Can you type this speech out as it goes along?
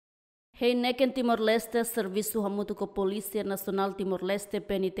Heineken Timor-Leste, Serviço Hamutuk Polícia Nacional Timor-Leste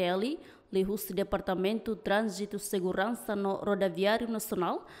PNTL, lihus Departamento Trânsito Segurança no Rodoviário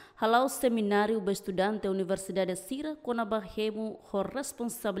Nacional, hala'o seminariu ba estudante da Universidade Sira, kona-ba hemu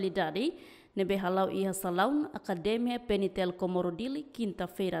responsabilidade, nebe hala'o iha salaun Academia PNTL Komorodili,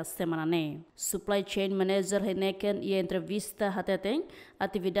 quinta-feira semana ne. Supply Chain Manager Heineken ia entrevista hateteng,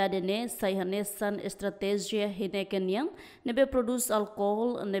 atividade ne saihanesan estratégia Heineken yang, nebe produz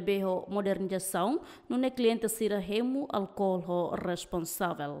álcool, nebe ho modernização, nune cliente Sira hemu álcool ho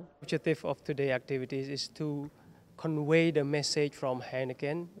responsável. Objective of today's activities is to convey the message from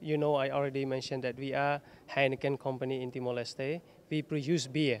Heineken. You know, I already mentioned that we are Heineken company in Timor-Leste. We produce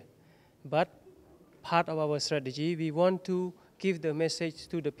beer. But part of our strategy, we want to give the message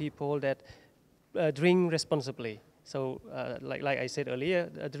to the people that drink responsibly. So, like I said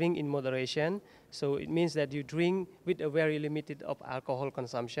earlier, drink in moderation. So it means that you drink with a very limited of alcohol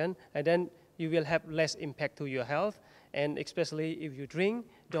consumption, and then you will have less impact to your health. And especially if you drink,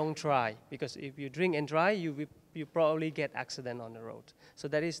 don't try, because if you drink and drive, you probably get accident on the road. So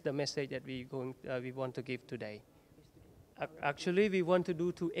that is the message that we want to give today. Actually, we want to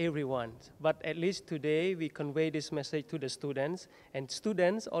do to everyone, but at least today we convey this message to the students, and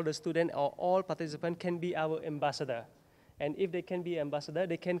students, all the students or all participants can be our ambassador. And if they can be ambassador,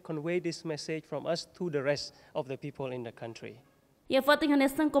 they can convey this message from us to the rest of the people in the country. Ia fating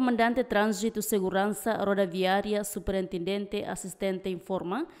hanestan comandante trânsito segurança rodoviária superintendente assistente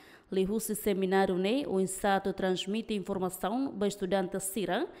informa lihusi seminário ne o insato transmite informação ba estudante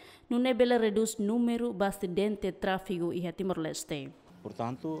Sira no nebela reduz número ba acidente tráfego e Timor-Leste.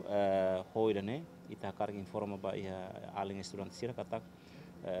 Portanto, hoje ne ita carga informa ba ia além estudante Sira katak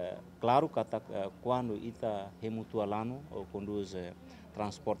claro katak quando ita hemu tualano ou conduz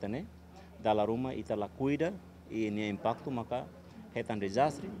transporte ne dalla Roma ita la cuida e ne impacto maka hetan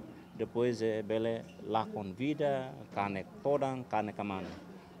desastre, depois bele lá com vida, cane todan, cane kamana.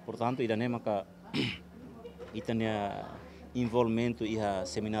 Portanto, ida nema ka itania envolvimento iha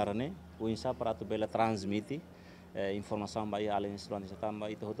seminário ne, o insa para tu bele transmite informação ba ia além estudantes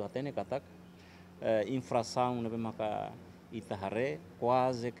tamba ita hotu hatene katak infração nebe maka ita hare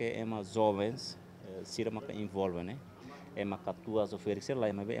quase que ema jovens sira maka envolve ne. Maka tuas oferecer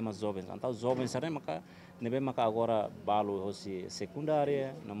lá mas é mais jovens então jovens né maka nebe maka agora balo hoje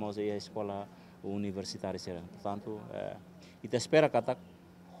secundária na moza a escola universitária será portanto ita espera kata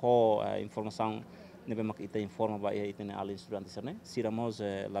ho informação nebe maka ita informa ba ita ne ali estudantes né siramos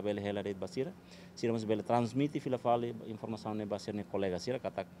la bele hela de basira siramos bele transmite fila fale informação ne basir ne colega sira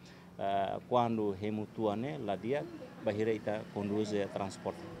kata quando hemu tua ne la dia bahira ita conduz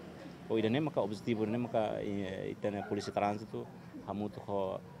transporte. O ida maka objetivo maka itana polisi trânsito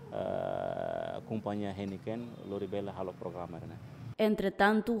hamutuk companhia Heineken loribela halo programa né.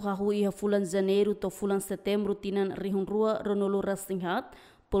 Entretanto, hahu ia fulan janeiro to fulan setembro tinan rihunrua ronolo rasinghat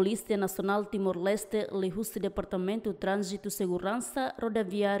Polícia Nacional Timor-Leste lihus Departamento Trânsito Segurança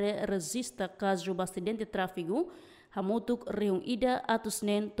Rodoviária registra caso de acidente de tráfego hamutuk rihun ida atus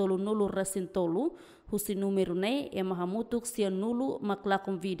nen tolu nulu rasin tolu husi número ne ema hamutuk sia nulu mak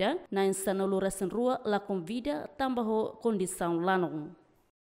lakon vida na insa nulu rasin rua lakon vida tambaho kondisão lanong.